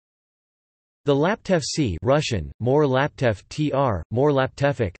The Laptev Sea Russian, Mor Laptev tr, Mor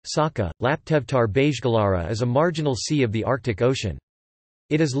Laptevik, Saka, Laptevtar Bejgalara is a marginal sea of the Arctic Ocean.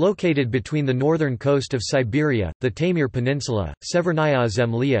 It is located between the northern coast of Siberia, the Taimyr Peninsula, Severnaya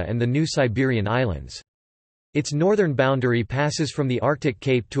Zemlya and the New Siberian Islands. Its northern boundary passes from the Arctic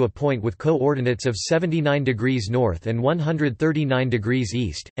Cape to a point with coordinates of 79 degrees north and 139 degrees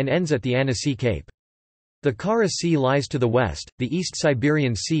east, and ends at the Annecy Cape. The Kara Sea lies to the west, the East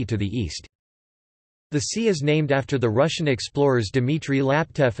Siberian Sea to the east. The sea is named after the Russian explorers Dmitry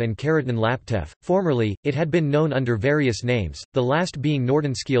Laptev and Khariton Laptev. Formerly, it had been known under various names, the last being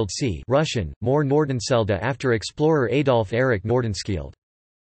Nordenskield Sea Russian, Mor Nordenselde after explorer Adolf Erik Nordenskield.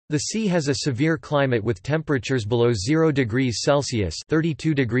 The sea has a severe climate with temperatures below 0 degrees Celsius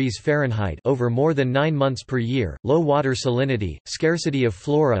 (32 degrees Fahrenheit) over more than 9 months per year, low water salinity, scarcity of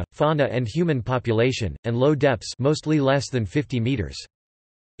flora, fauna and human population, and low depths mostly less than 50 meters.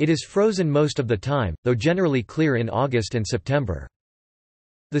 It is frozen most of the time, though generally clear in August and September.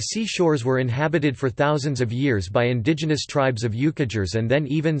 The seashores were inhabited for thousands of years by indigenous tribes of Yukagers and then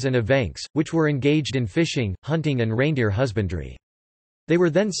Evens and Evenks, which were engaged in fishing, hunting and reindeer husbandry. They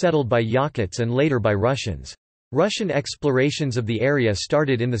were then settled by Yakuts and later by Russians. Russian explorations of the area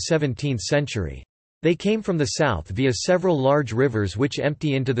started in the 17th century. They came from the south via several large rivers which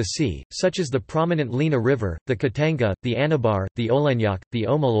empty into the sea, such as the prominent Lena River, the Katanga, the Anabar, the Olenyak, the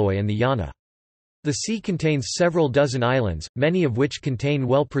Omoloy and the Yana. The sea contains several dozen islands, many of which contain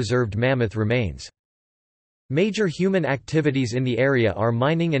well-preserved mammoth remains. Major human activities in the area are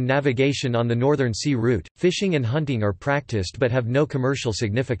mining and navigation on the Northern Sea Route. Fishing and hunting are practiced but have no commercial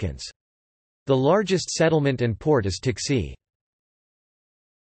significance. The largest settlement and port is Tiksi.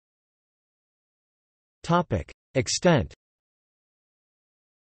 Topic: Extent.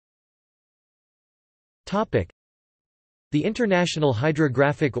 Topic: The International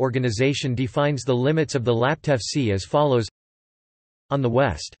Hydrographic Organization defines the limits of the Laptev Sea as follows. On the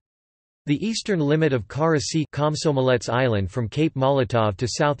west, the eastern limit of Kara Sea Komsomolets Island from Cape Molotov to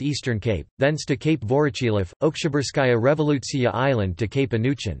southeastern Cape, thence to Cape Voroshilov, Oktyabrskaya Revolutsiya Island to Cape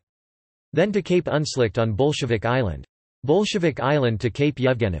Anuchin. Then to Cape Unslicht on Bolshevik Island. Bolshevik Island to Cape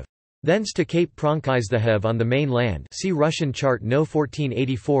Yevgenov. Thence to Cape Pronkizthehev on the main land, see Russian Chart No.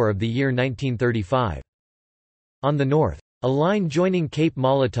 1484 of the year 1935. On the north, a line joining Cape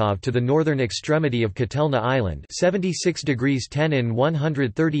Molotov to the northern extremity of Kotelna Island 76 degrees 10 in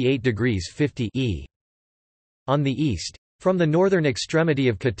 138 degrees 50 E. On the east, from the northern extremity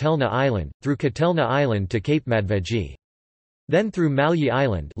of Kotelna Island, through Kotelna Island to Cape Madveji. Then through Malyi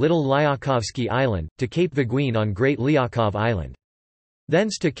Island, Little Lyakovsky Island, to Cape Viguin on Great Lyakov Island.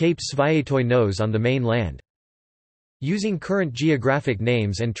 Thence to Cape Sviatoy Nose on the main land. Using current geographic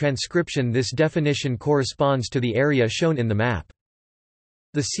names and transcription, this definition corresponds to the area shown in the map.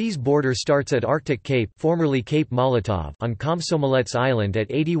 The sea's border starts at Arctic Cape, formerly Cape Molotov, on Komsomolets Island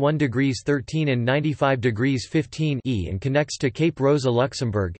at 81 degrees 13 and 95 degrees 15 E and connects to Cape Rosa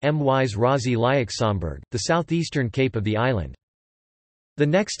Luxembourg, Mys Razi Luxembourg, the southeastern cape of the island. The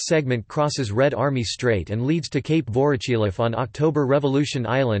next segment crosses Red Army Strait and leads to Cape Voroshilov on October Revolution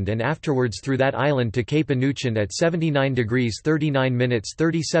Island and afterwards through that island to Cape Anuchin at 79 degrees 39 minutes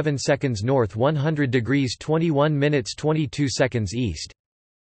 37 seconds north, 100 degrees 21 minutes 22 seconds east.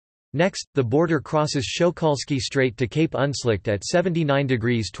 Next, the border crosses Shokalsky Strait to Cape Unslicht at 79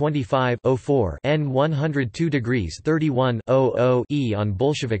 degrees 25 N 102 degrees 31 E on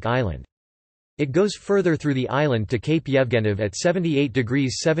Bolshevik Island. It goes further through the island to Cape Yevgenov at 78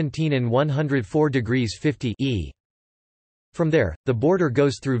 degrees 17 and 104 degrees 50 E. From there, the border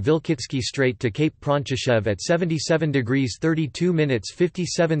goes through Vilkitsky Strait to Cape Pronchishev at 77 degrees 32 minutes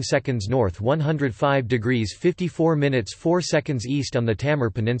 57 seconds north, 105 degrees 54 minutes 4 seconds east on the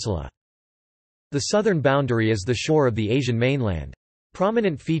Taimyr Peninsula. The southern boundary is the shore of the Asian mainland.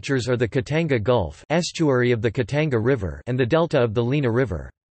 Prominent features are the Katanga Gulf, estuary of the Katanga River, and the delta of the Lena River.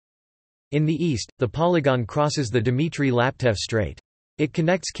 In the east, the polygon crosses the Dmitry Laptev Strait. It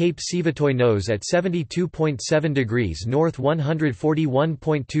connects Cape Sivatoy Nose at 72.7 degrees north,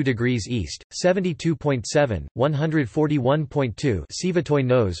 141.2 degrees east, 72.7, 141.2 Sivatoy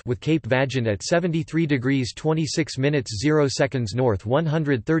Nose with Cape Vagin at 73 degrees 26 minutes 0 seconds north,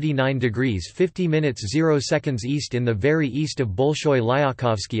 139 degrees 50 minutes 0 seconds east in the very east of Bolshoi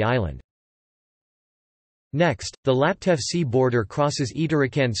Lyakovsky Island. Next, the Laptev Sea border crosses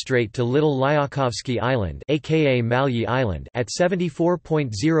Itarakan Strait to Little Lyakovsky Island, aka Malyi Island, at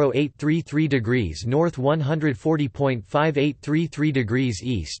 74.0833 degrees north, 140.5833 degrees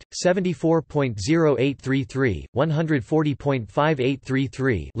east, 74.0833,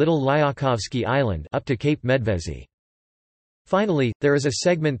 140.5833 Little Lyakovsky Island up to Cape Medvezi. Finally, there is a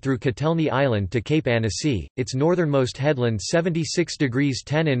segment through Kotelny Island to Cape Annecy, its northernmost headland 76 degrees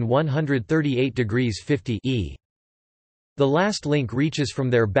 10 and 138 degrees 50 E. The last link reaches from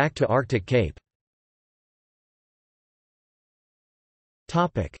there back to Arctic Cape.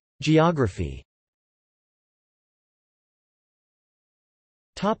 Geography.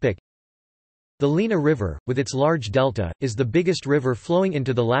 The Lena River, with its large delta, is the biggest river flowing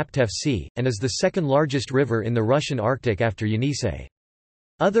into the Laptev Sea, and is the second largest river in the Russian Arctic after Yenisei.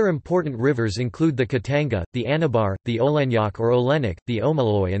 Other important rivers include the Katanga, the Anabar, the Olenyok or Olenek, the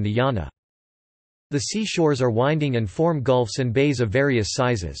Omaloy and the Yana. The seashores are winding and form gulfs and bays of various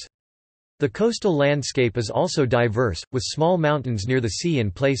sizes. The coastal landscape is also diverse, with small mountains near the sea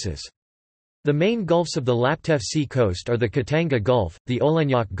in places. The main gulfs of the Laptev Sea coast are the Katanga Gulf, the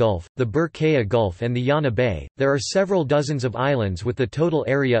Olenyok Gulf, the Burkaya Gulf and the Yana Bay. There are several dozens of islands with the total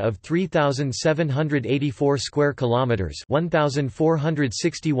area of 3,784 square kilometers,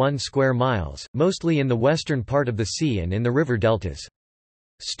 1,461 square miles, mostly in the western part of the sea and in the river deltas.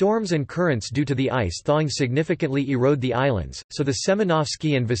 Storms and currents due to the ice thawing significantly erode the islands, so the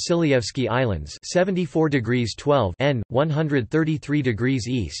Semenovsky and Vasilyevsky Islands 74 degrees 12 N, 133 degrees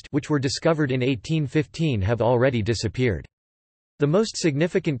east, which were discovered in 1815 have already disappeared. The most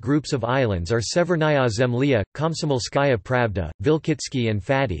significant groups of islands are Severnaya Zemlya, Komsomolskaya Pravda, Vilkitsky and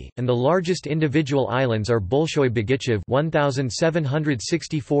Fady, and the largest individual islands are Bolshoy Bogichev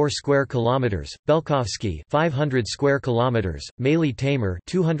 1,764 square kilometers, Belkovsky 500 square kilometers, Malý Taymyr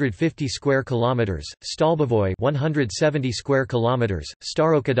 250 square kilometers, Stalbovoy 170 square kilometers,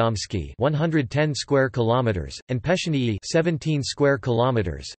 Starokodomsky 110 square kilometers, and Peshenyi 17 square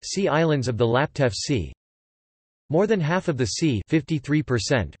kilometers. Sea islands of the Laptev Sea. More than half of the sea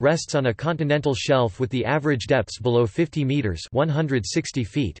 53% rests on a continental shelf with the average depths below 50 meters 160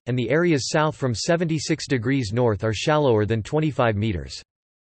 feet, and the areas south from 76 degrees north are shallower than 25 meters.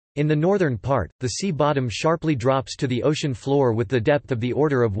 In the northern part, the sea bottom sharply drops to the ocean floor with the depth of the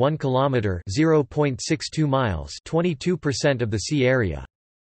order of 1 kilometer (0.62 miles), 22% of the sea area.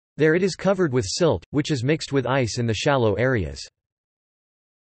 There it is covered with silt, which is mixed with ice in the shallow areas.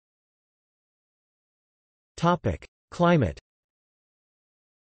 Climate.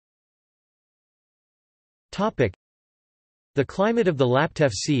 The climate of the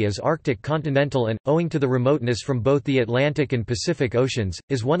Laptev Sea is Arctic continental and, owing to the remoteness from both the Atlantic and Pacific Oceans,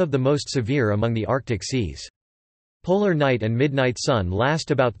 is one of the most severe among the Arctic seas. Polar night and midnight sun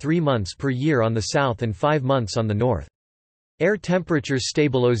last about 3 months per year on the south and 5 months on the north. Air temperatures stay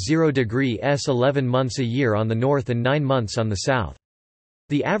below 0 degrees 11 months a year on the north and 9 months on the south.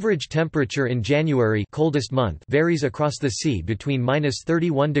 The average temperature in January, coldest month, varies across the sea between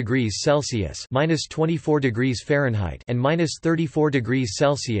 -31 degrees Celsius (-24 degrees Fahrenheit) and -34 degrees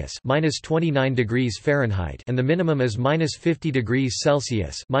Celsius (-29 degrees Fahrenheit), and the minimum is -50 degrees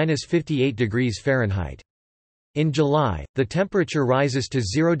Celsius (-58 degrees Fahrenheit). In July, the temperature rises to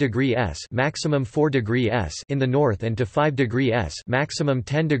 0 degrees S maximum 4 degrees S in the north and to 5 degrees S maximum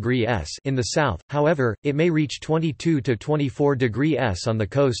 10 degrees S in the south. However, it may reach 22 to 24 degrees S on the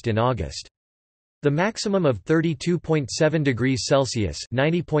coast in August. The maximum of 32.7 degrees Celsius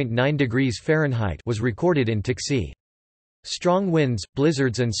 (90.9 degrees Fahrenheit) was recorded in Tiksi. Strong winds,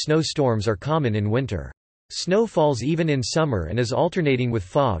 blizzards and snowstorms are common in winter. Snow falls even in summer and is alternating with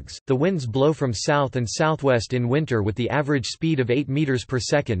fogs. The winds blow from south and southwest in winter with the average speed of 8 meters per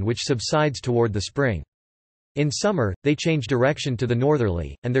second, which subsides toward the spring. In summer, they change direction to the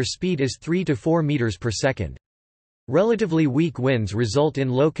northerly, and their speed is 3 to 4 meters per second. Relatively weak winds result in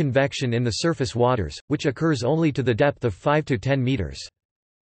low convection in the surface waters, which occurs only to the depth of 5 to 10 meters.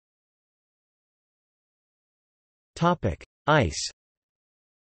 Topic: Ice.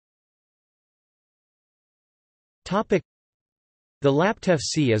 The Laptev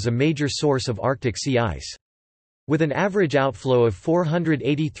Sea is a major source of Arctic sea ice. With an average outflow of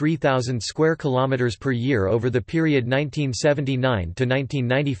 483,000 square kilometers per year over the period 1979 to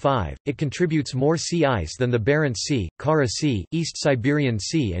 1995, it contributes more sea ice than the Barents Sea, Kara Sea, East Siberian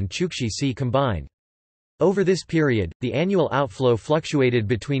Sea and Chukchi Sea combined. Over this period, the annual outflow fluctuated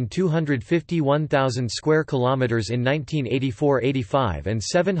between 251,000 square kilometers in 1984-85 and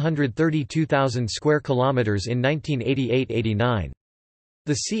 732,000 square kilometers in 1988-89.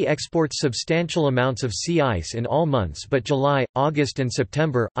 The sea exports substantial amounts of sea ice in all months but July, August and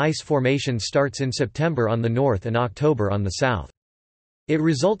September. Ice formation starts in September on the north and October on the south. It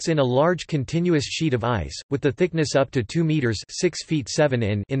results in a large continuous sheet of ice, with the thickness up to 2 meters (6 feet 7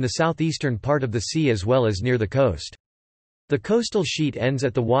 in the southeastern part of the sea as well as near the coast. The coastal sheet ends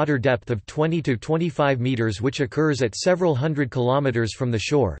at the water depth of 20 to 25 meters, which occurs at several hundred kilometers from the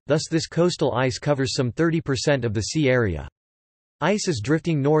shore, thus this coastal ice covers some 30% of the sea area. Ice is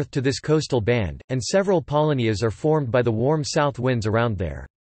drifting north to this coastal band, and several polynyas are formed by the warm south winds around there.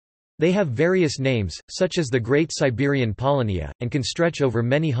 They have various names, such as the Great Siberian Polynya, and can stretch over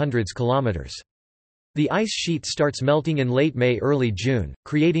many hundreds kilometers. The ice sheet starts melting in late May–early June,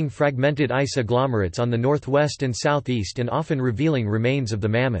 creating fragmented ice agglomerates on the northwest and southeast and often revealing remains of the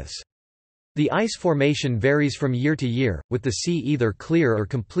mammoths. The ice formation varies from year to year, with the sea either clear or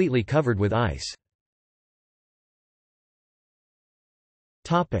completely covered with ice.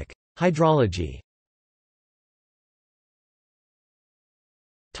 Hydrology.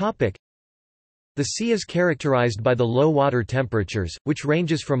 The sea is characterized by the low water temperatures, which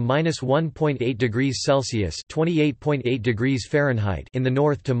ranges from -1.8 degrees Celsius (28.8 degrees Fahrenheit) in the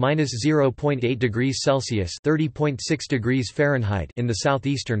north to -0.8 degrees Celsius (30.6 degrees Fahrenheit) in the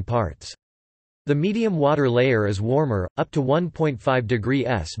southeastern parts. The medium water layer is warmer, up to 1.5 degrees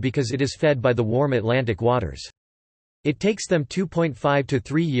S, because it is fed by the warm Atlantic waters. It takes them 2.5 to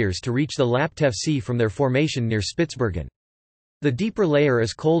 3 years to reach the Laptev Sea from their formation near Spitsbergen. The deeper layer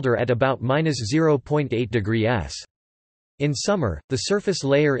is colder at about -0.8 degrees S. In summer, the surface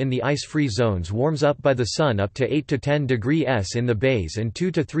layer in the ice-free zones warms up by the sun up to 8 to 10 degrees S in the bays and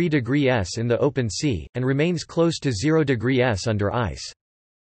 2 to 3 degrees S in the open sea, and remains close to 0 degrees S under ice.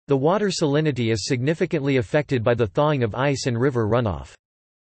 The water salinity is significantly affected by the thawing of ice and river runoff.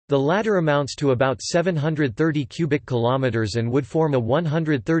 The latter amounts to about 730 cubic kilometers and would form a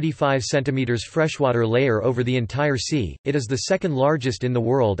 135 centimeters freshwater layer over the entire sea. It is the second largest in the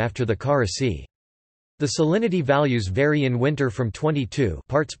world after the Kara Sea. The salinity values vary in winter from 22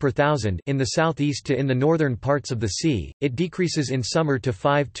 parts per thousand in the southeast to in the northern parts of the sea. It decreases in summer to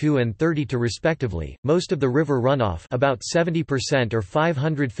 5.2 and 32 respectively. Most of the river runoff, about 70% or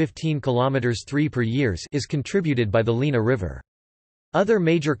 515 kilometers 3 per years, is contributed by the Lena River. Other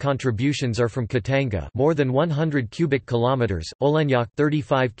major contributions are from Katanga, more than 100 cubic kilometers, Olenyok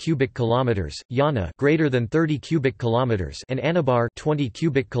 35 cubic kilometers, Yana greater than 30 cubic kilometers, and Anabar 20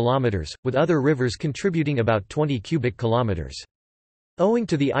 cubic kilometers, with other rivers contributing about 20 cubic kilometers. Owing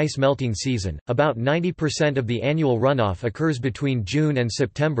to the ice melting season, about 90% of the annual runoff occurs between June and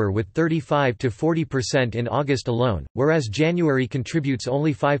September, with 35 to 40% in August alone, whereas January contributes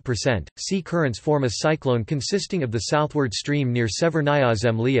only 5%. Sea currents form a cyclone consisting of the southward stream near Severnaya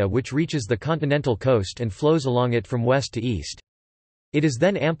Zemlya, which reaches the continental coast and flows along it from west to east. It is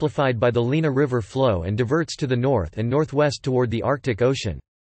then amplified by the Lena River flow and diverts to the north and northwest toward the Arctic Ocean.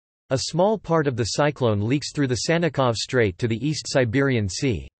 A small part of the cyclone leaks through the Sannikov Strait to the East Siberian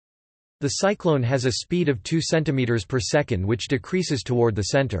Sea. The cyclone has a speed of 2 cm per second, which decreases toward the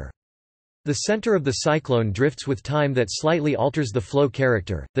center. The center of the cyclone drifts with time that slightly alters the flow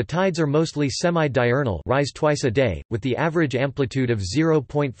character. The tides are mostly semi-diurnal, rise twice a day, with the average amplitude of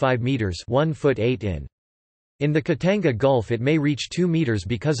 0.5 meters (1 foot 8 in). In the Katanga Gulf it may reach 2 meters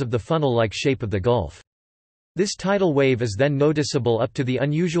because of the funnel-like shape of the Gulf. This tidal wave is then noticeable up to the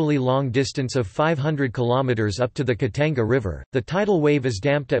unusually long distance of 500 km up to the Katanga River. The tidal wave is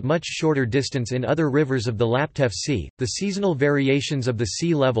damped at much shorter distance in other rivers of the Laptev Sea. The seasonal variations of the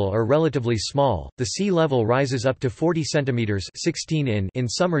sea level are relatively small. The sea level rises up to 40 cm (16 in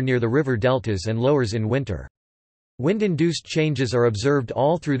summer near the river deltas and lowers in winter. Wind-induced changes are observed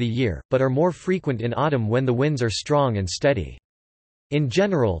all through the year, but are more frequent in autumn when the winds are strong and steady. In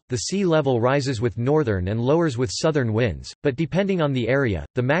general, the sea level rises with northern and lowers with southern winds, but depending on the area,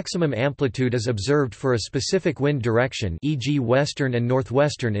 the maximum amplitude is observed for a specific wind direction, e.g. western and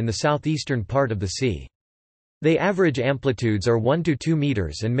northwestern in the southeastern part of the sea. They average amplitudes are 1 to 2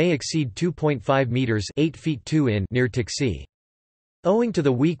 meters and may exceed 2.5 meters (8 feet 2 in) near Tiksi. Owing to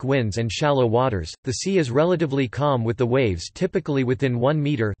the weak winds and shallow waters, the sea is relatively calm with the waves typically within 1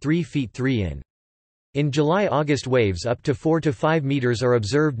 meter (3 feet 3 in). In July–August waves up to 4 to 5 meters are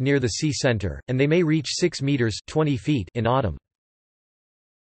observed near the sea center, and they may reach 6 meters (20 feet) in autumn.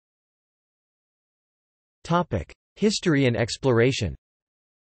 History and exploration.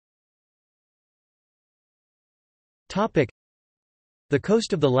 The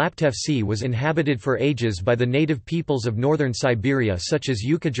coast of the Laptev Sea was inhabited for ages by the native peoples of northern Siberia such as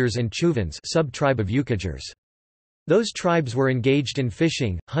Yukaghirs and Chuvans, sub-tribe of Yukaghirs. Those tribes were engaged in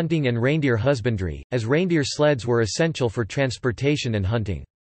fishing, hunting and reindeer husbandry, as reindeer sleds were essential for transportation and hunting.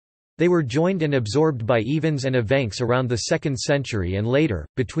 They were joined and absorbed by Evans and Evenks around the 2nd century and later,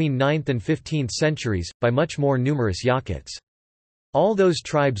 between 9th and 15th centuries, by much more numerous Yakuts. All those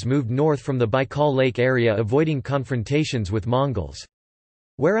tribes moved north from the Baikal Lake area avoiding confrontations with Mongols.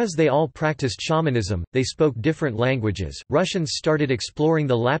 Whereas they all practiced shamanism, they spoke different languages. Russians started exploring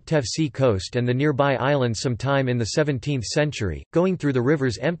the Laptev Sea coast and the nearby islands sometime in the 17th century, going through the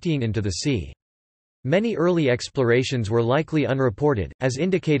rivers emptying into the sea. Many early explorations were likely unreported, as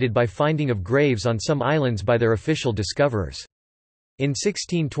indicated by finding of graves on some islands by their official discoverers. In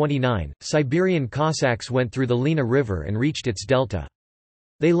 1629, Siberian Cossacks went through the Lena River and reached its delta.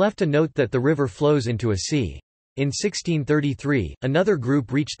 They left a note that the river flows into a sea. In 1633, another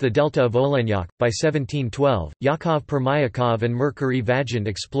group reached the delta of Olenyok. By 1712, Yakov Permyakov and Mercury Vagant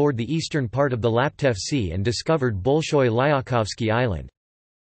explored the eastern part of the Laptev Sea and discovered Bolshoy Lyakovsky Island.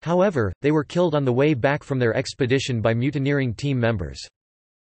 However, they were killed on the way back from their expedition by mutineering team members.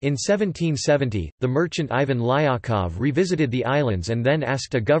 In 1770, the merchant Ivan Lyakov revisited the islands and then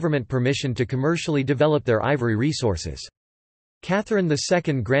asked a government permission to commercially develop their ivory resources. Catherine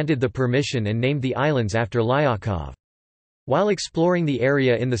II granted the permission and named the islands after Lyakov. While exploring the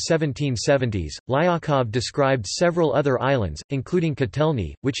area in the 1770s, Lyakov described several other islands, including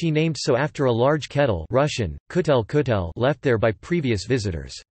Kotelny, which he named so after a large kettle Russian, kutel left there by previous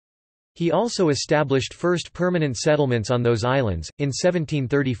visitors. He also established first permanent settlements on those islands. In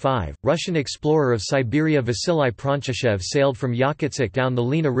 1735, Russian explorer of Siberia Vasily Pronchashev sailed from Yakutsk down the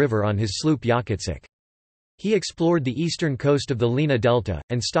Lena River on his sloop Yakutsk. He explored the eastern coast of the Lena Delta,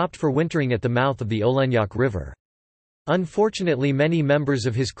 and stopped for wintering at the mouth of the Olenyok River. Unfortunately, many members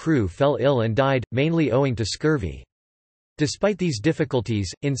of his crew fell ill and died, mainly owing to scurvy. Despite these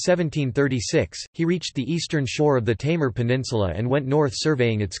difficulties, in 1736, he reached the eastern shore of the Taimur Peninsula and went north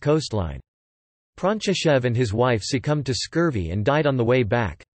surveying its coastline. Pronchashev and his wife succumbed to scurvy and died on the way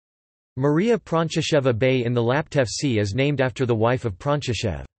back. Maria Pronchasheva Bay in the Laptev Sea is named after the wife of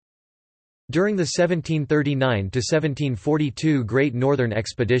Pronchashev. During the 1739–1742 Great Northern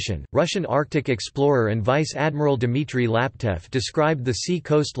Expedition, Russian Arctic explorer and Vice Admiral Dmitry Laptev described the sea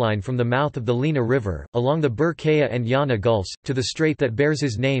coastline from the mouth of the Lena River, along the Burkaya and Yana Gulfs, to the strait that bears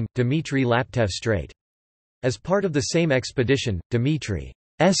his name, Dmitry Laptev Strait. As part of the same expedition, Dmitry's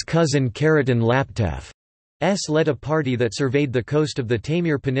cousin Khariton Laptev led a party that surveyed the coast of the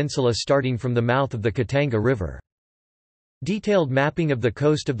Taimur Peninsula starting from the mouth of the Katanga River. Detailed mapping of the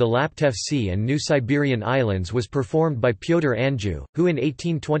coast of the Laptev Sea and New Siberian Islands was performed by Pyotr Andrew, who in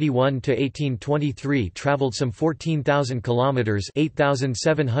 1821–1823 traveled some 14,000 kilometers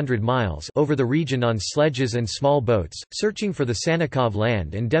 (8,700 miles) over the region on sledges and small boats, searching for the Sannikov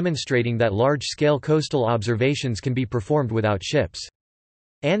land and demonstrating that large-scale coastal observations can be performed without ships.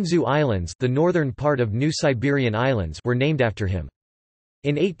 Anzu Islands, the northern part of New Siberian Islands, were named after him.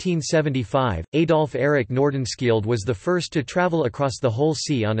 In 1875, Adolf Erik Nordenskjöld was the first to travel across the whole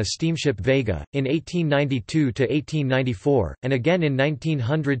sea on a steamship Vega. In 1892–1894, and again in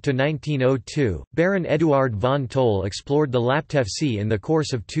 1900–1902, Baron Eduard von Toll explored the Laptev Sea in the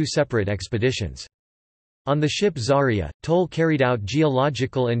course of two separate expeditions. On the ship Zarya, Toll carried out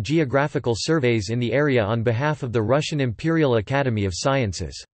geological and geographical surveys in the area on behalf of the Russian Imperial Academy of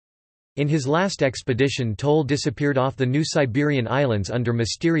Sciences. In his last expedition, Toll disappeared off the New Siberian Islands under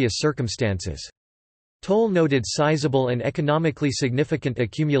mysterious circumstances. Toll noted sizable and economically significant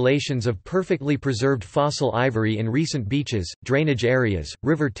accumulations of perfectly preserved fossil ivory in recent beaches, drainage areas,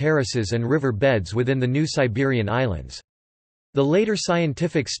 river terraces and river beds within the New Siberian Islands. The later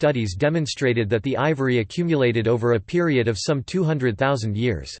scientific studies demonstrated that the ivory accumulated over a period of some 200,000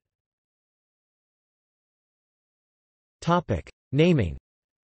 years. Naming.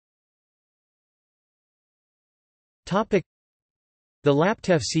 The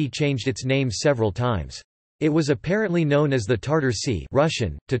Laptev Sea changed its name several times. It was apparently known as the Tartar Sea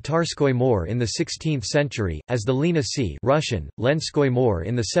Russian, Tatarskoy More in the 16th century, as the Lena Sea Russian, Lenskoy More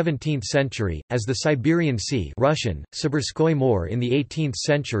in the 17th century, as the Siberian Sea Russian, Sibirskoy More in the 18th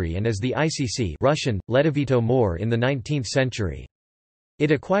century and as the Icy Sea Russian, Ledovito More in the 19th century.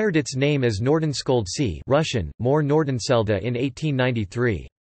 It acquired its name as Nordenskjold Sea Russian, More Nordenselde in 1893.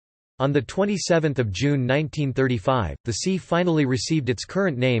 On 27 June 1935, the sea finally received its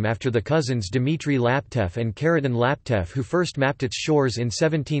current name after the cousins Dmitry Laptev and Khariton Laptev, who first mapped its shores in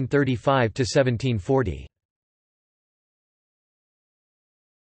 1735–1740.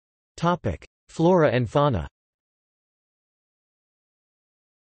 Flora and fauna.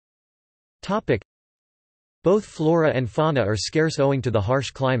 Both flora and fauna are scarce owing to the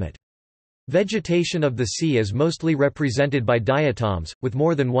harsh climate. Vegetation of the sea is mostly represented by diatoms, with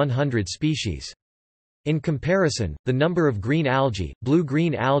more than 100 species. In comparison, the number of green algae,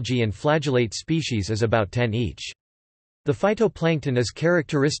 blue-green algae and flagellate species is about 10 each. The phytoplankton is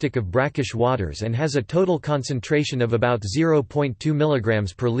characteristic of brackish waters and has a total concentration of about 0.2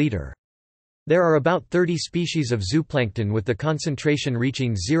 mg per liter. There are about 30 species of zooplankton with the concentration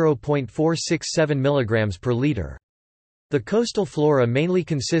reaching 0.467 mg per liter. The coastal flora mainly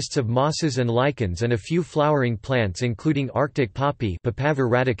consists of mosses and lichens and a few flowering plants including Arctic poppy Papaver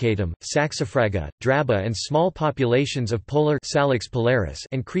radicatum, saxifraga, draba and small populations of polar Salix polaris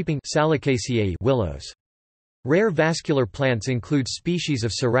and creeping Salicaceae willows. Rare vascular plants include species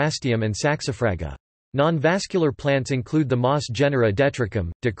of Cerastium and saxifraga. Non-vascular plants include the moss genera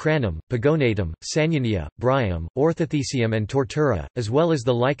Detrichum, Dicranum, Pagonatum, Sanguinea, Bryum, Orthothecium and Tortura, as well as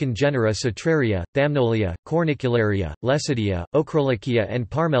the lichen genera Citraria, Thamnolia, Cornicularia, Lecidea, Ochrolachia and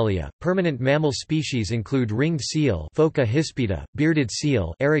Parmelia. Permanent mammal species include ringed seal Phoca hispida, bearded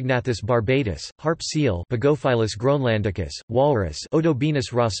seal Erignathus barbatus, harp seal Pagophilus groenlandicus, walrus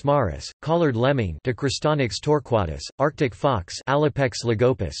Odobinus rosmarus, collared lemming Dicrostonyx torquatus, Arctic fox Alopex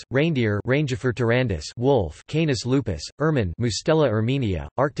lagopus, reindeer Rangifer tarandus, wolf Canis lupus, ermine Mustela erminia,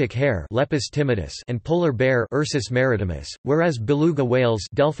 Arctic hare Lepus timidus and polar bear Ursus maritimus, whereas beluga whales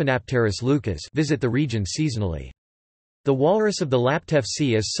Delphinapterus lucas visit the region seasonally. The walrus of the Laptev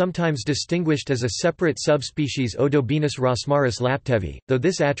Sea is sometimes distinguished as a separate subspecies Odobinus rosmarus laptevi, though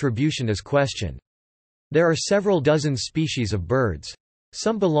this attribution is questioned. There are several dozen species of birds.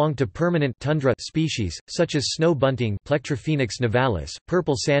 Some belong to permanent tundra species, such as snow bunting Plectrophoenix nivalis,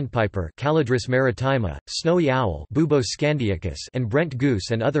 purple sandpiper Calidris maritima, snowy owl Bubos scandiacus, and Brent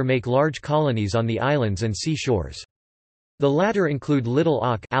goose and other make large colonies on the islands and sea shores. The latter include little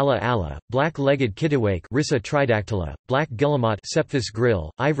auk Ala ala, black-legged kittiwake Rissa tridactyla, black guillemot Sephthis grill,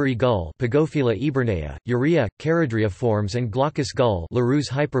 ivory gull Pagophila eburnea, urea, charadriiformes and glaucous gull Larus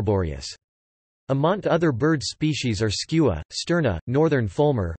hyperboreus. Among other bird species are skua, sterna, northern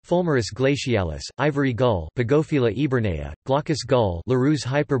fulmar, Fulmarus glacialis, ivory gull Pagophila eburnea, glaucous gull Larus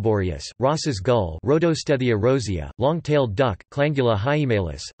hyperboreus, Ross's gull Rhodostethia rosea, long-tailed duck Clangula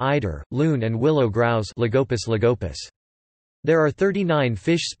hyemalis, eider, loon and willow grouse Lagopus lagopus. There are 39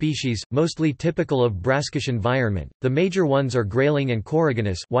 fish species, mostly typical of brackish environment. The major ones are grayling and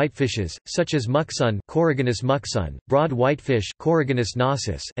corriganus whitefishes, such as mucksun Corriganus mucksun, broad whitefish Corriganus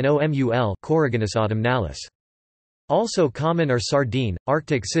nossus, and omul Corriganus autumnalis. Also common are sardine,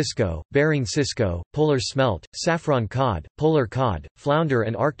 Arctic cisco, Bering cisco, polar smelt, saffron cod, polar cod, flounder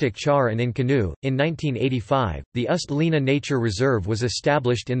and Arctic char and in canoe. In 1985, the Ust-Lena Nature Reserve was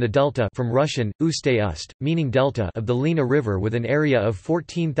established in the delta from Russian, Uste Ust, meaning delta of the Lena River with an area of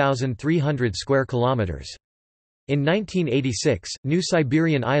 14,300 square kilometers. In 1986, New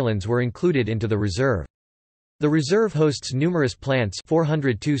Siberian Islands were included into the reserve. The reserve hosts numerous plants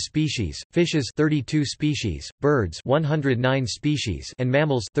 402 species, fishes 32 species, birds 109 species and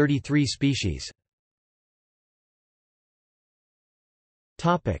mammals 33 species.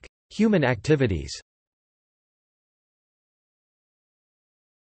 Topic: Human activities.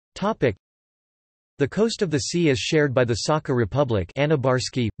 Topic: The coast of the sea is shared by the Sakha Republic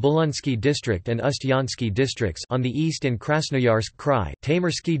Anabarsky, Bulunsky District and Ust-Yansky districts on the east and Krasnoyarsk Krai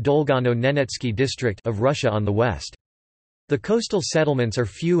Tamersky Dolgano-Nenetsky District of Russia on the west. The coastal settlements are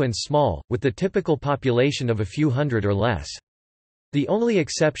few and small, with the typical population of a few hundred or less. The only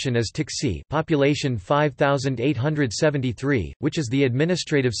exception is Tiksi, population 5,873, which is the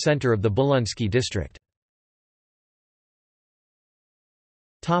administrative center of the Bulunsky District.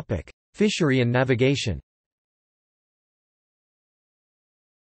 Topic: Fishery and navigation.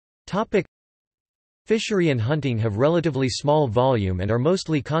 Fishery and hunting have relatively small volume and are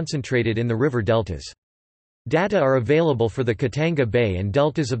mostly concentrated in the river deltas. Data are available for the Katanga Bay and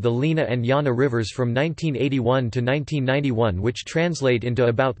deltas of the Lena and Yana rivers from 1981 to 1991, which translate into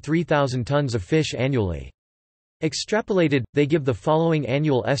about 3,000 tons of fish annually. Extrapolated, they give the following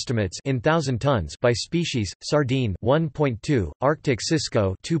annual estimates in 1,000 tons by species: sardine 1.2, Arctic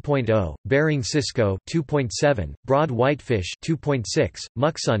cisco 2.0, Bering cisco 2.7, broad whitefish 2.6,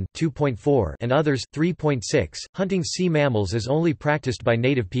 mucksun 2.4, and others 3.6. Hunting sea mammals is only practiced by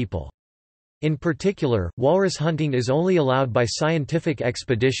native people. In particular, walrus hunting is only allowed by scientific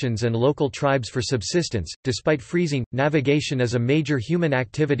expeditions and local tribes for subsistence. Despite freezing, navigation is a major human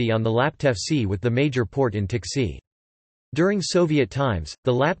activity on the Laptev Sea, with the major port in Tiksi. During Soviet times,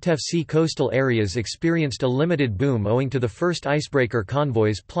 the Laptev Sea coastal areas experienced a limited boom owing to the first icebreaker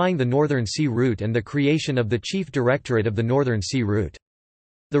convoys plying the Northern Sea Route and the creation of the Chief Directorate of the Northern Sea Route.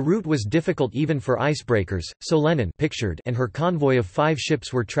 The route was difficult even for icebreakers, so Lenin pictured and her convoy of 5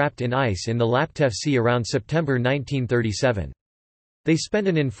 ships were trapped in ice in the Laptev Sea around September 1937. They spent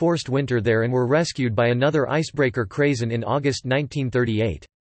an enforced winter there and were rescued by another icebreaker Krasin in August 1938.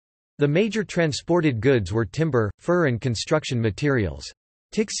 The major transported goods were timber, fur and construction materials.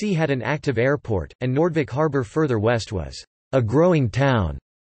 Tiksi had an active airport, and Nordvik harbour further west was a growing town,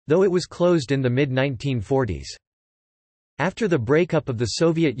 though it was closed in the mid-1940s. After the breakup of the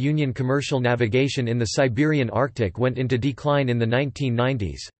Soviet Union, commercial navigation in the Siberian Arctic went into decline in the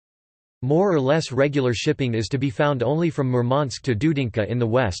 1990s. More or less regular shipping is to be found only from Murmansk to Dudinka in the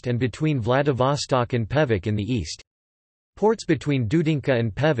west and between Vladivostok and Pevek in the east. Ports between Dudinka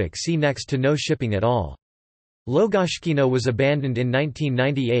and Pevek see next to no shipping at all. Logoshkino was abandoned in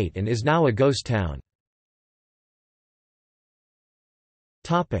 1998 and is now a ghost town.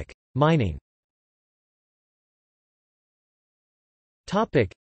 Mining.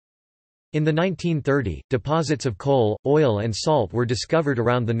 In the 1930s, deposits of coal, oil and salt were discovered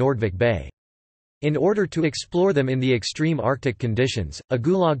around the Nordvik Bay. In order to explore them in the extreme Arctic conditions, a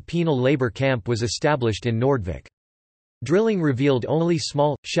Gulag penal labor camp was established in Nordvik. Drilling revealed only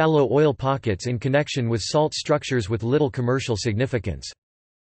small, shallow oil pockets in connection with salt structures with little commercial significance.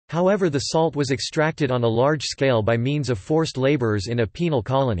 However, the salt was extracted on a large scale by means of forced laborers in a penal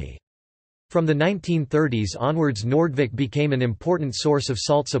colony. From the 1930s onwards, Nordvik became an important source of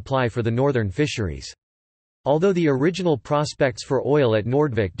salt supply for the northern fisheries. Although the original prospects for oil at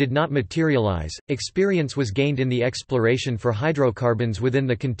Nordvik did not materialize, experience was gained in the exploration for hydrocarbons within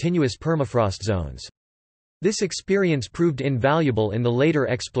the continuous permafrost zones. This experience proved invaluable in the later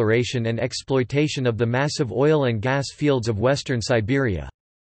exploration and exploitation of the massive oil and gas fields of western Siberia.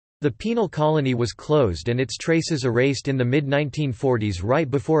 The penal colony was closed and its traces erased in the mid-1940s, right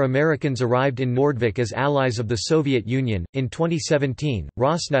before Americans arrived in Nordvik as allies of the Soviet Union. In 2017,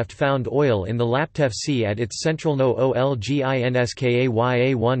 Rosneft found oil in the Laptev Sea at its central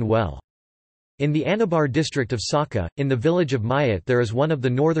No-Olginskaya-1 well. In the Anabar district of Sakha, in the village of Mayat, there is one of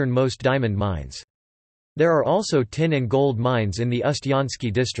the northernmost diamond mines. There are also tin and gold mines in the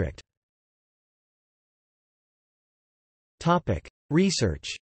Ust-Yansky district. Research.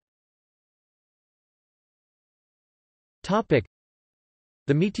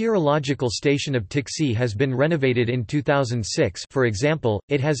 The meteorological station of Tiksi has been renovated in 2006. For example,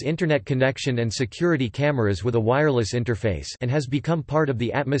 it has internet connection and security cameras with a wireless interface and has become part of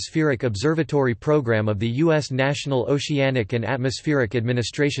the Atmospheric Observatory program of the U.S. National Oceanic and Atmospheric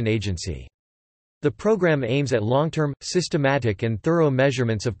Administration Agency. The program aims at long-term, systematic and thorough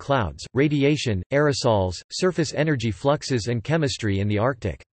measurements of clouds, radiation, aerosols, surface energy fluxes and chemistry in the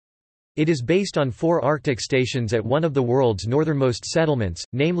Arctic. It is based on 4 Arctic stations at one of the world's northernmost settlements,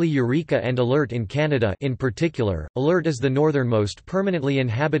 namely Eureka and Alert in Canada. In particular, Alert is the northernmost permanently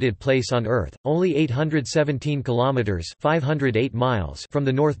inhabited place on Earth, only 817 kilometers (508 miles) from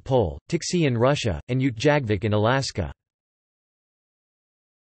the North Pole, Tiksi in Russia, and Utjagvik in Alaska.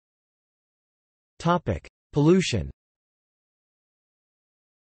 Topic: Pollution.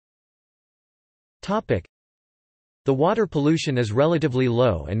 Topic: The water pollution is relatively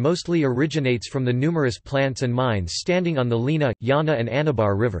low and mostly originates from the numerous plants and mines standing on the Lena, Yana and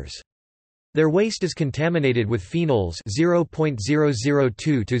Anabar rivers. Their waste is contaminated with phenols 0.002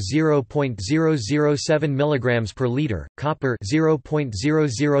 to 0.007 mg per liter, copper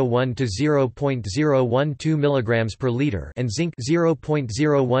 0.001 to 0.012 mg per liter, and zinc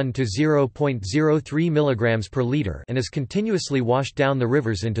 0.01 to 0.03 mg per liter, and is continuously washed down the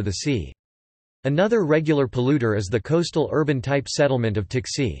rivers into the sea. Another regular polluter is the coastal urban-type settlement of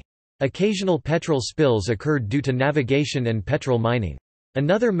Tiksi. Occasional petrol spills occurred due to navigation and petrol mining.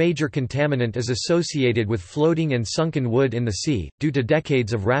 Another major contaminant is associated with floating and sunken wood in the sea, due to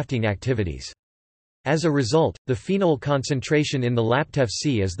decades of rafting activities. As a result, the phenol concentration in the Laptev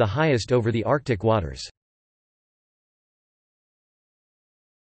Sea is the highest over the Arctic waters.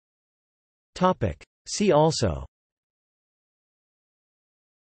 See also: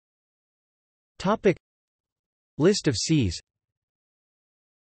 List of seas.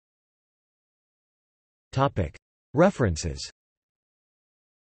 References.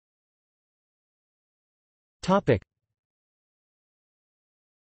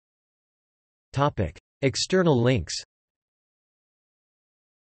 External links.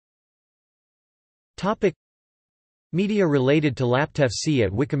 Media related to Laptev Sea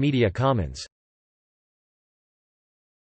at Wikimedia Commons.